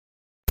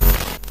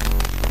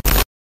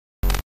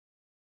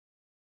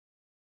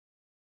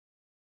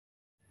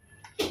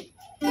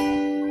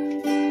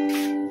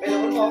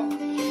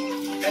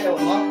tay đồ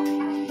ngon.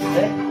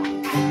 Đấy.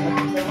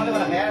 Đừng có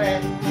làm mẹ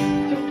này.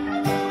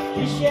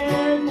 You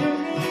share to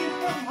me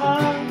from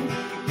heart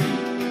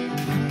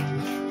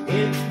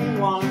if you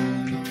want.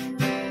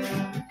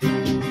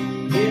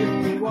 If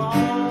you want.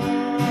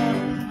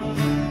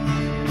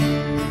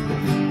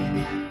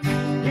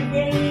 You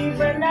gave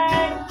a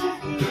life to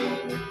me,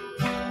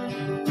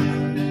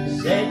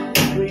 set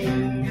me free,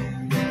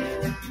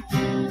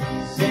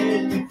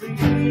 set me free.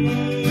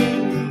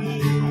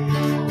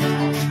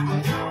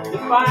 To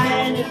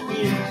find the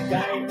peace I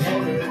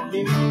never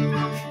knew.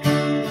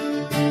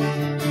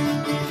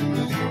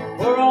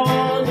 For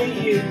all the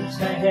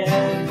years I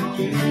had with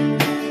you,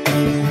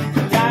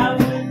 I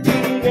would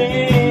give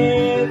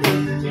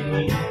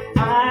everything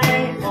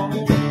I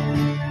own.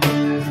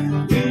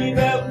 Give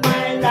up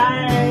my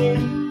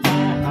life,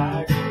 my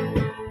heart,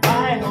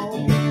 my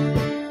home.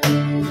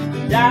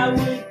 I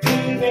would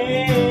give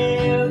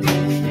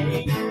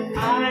everything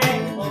I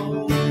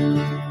own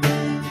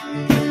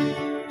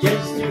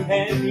just to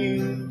have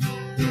you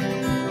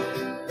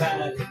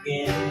back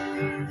again.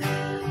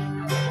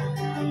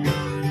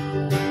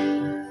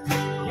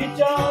 You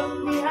taught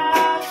me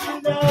how to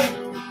love,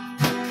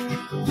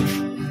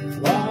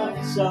 what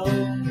is all,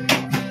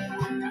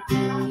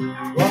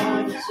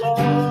 what is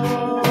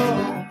all.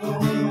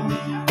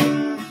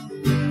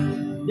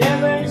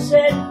 Never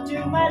said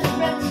too much,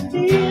 but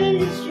still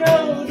you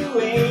showed the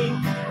way,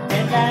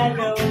 and I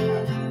know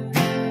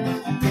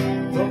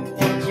from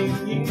watching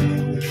you,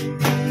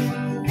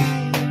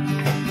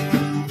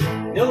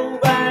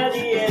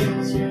 nobody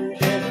else will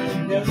ever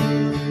know.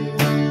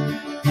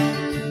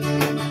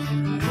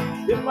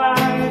 The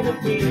part of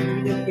me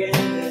that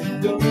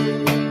can't go.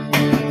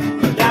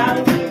 And I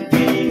would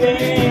give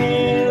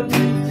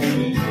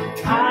everything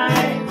I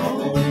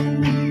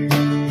own.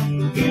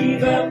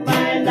 Give up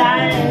my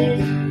life,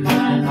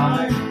 my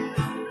heart,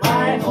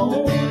 my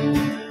home.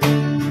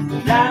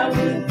 And I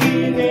would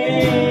give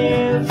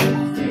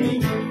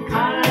everything I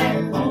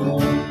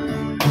own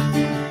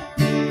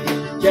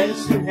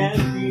just to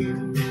have you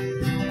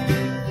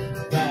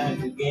back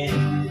again.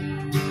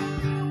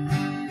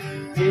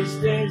 Is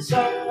there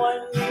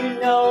someone you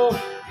know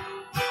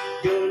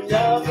you're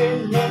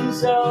loving him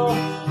so,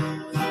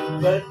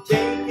 but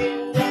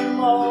taking them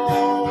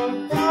all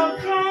for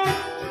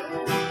granted?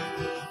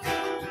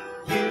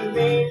 You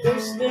may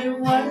lose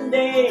them one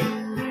day,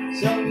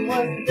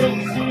 someone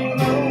takes you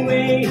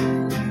away,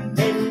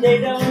 and they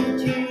don't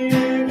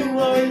hear the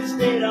words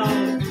they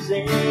long to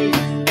say.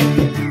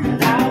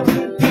 And I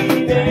would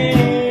give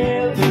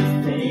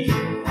everything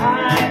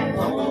I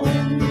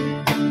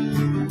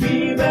own,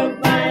 give up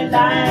my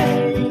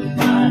life,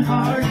 my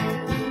heart,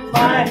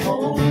 my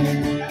home.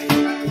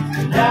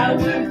 And I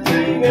would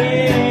give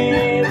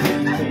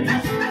everything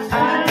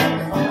I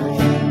own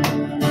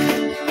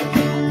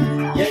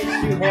just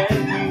to have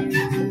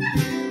you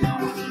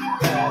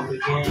back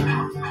again,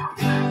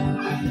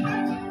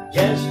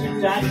 just to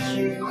touch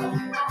you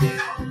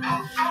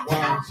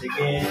once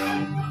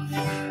again.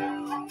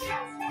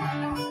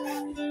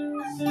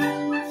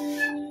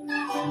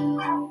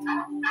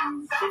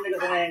 Xin được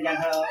cái này dành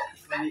cho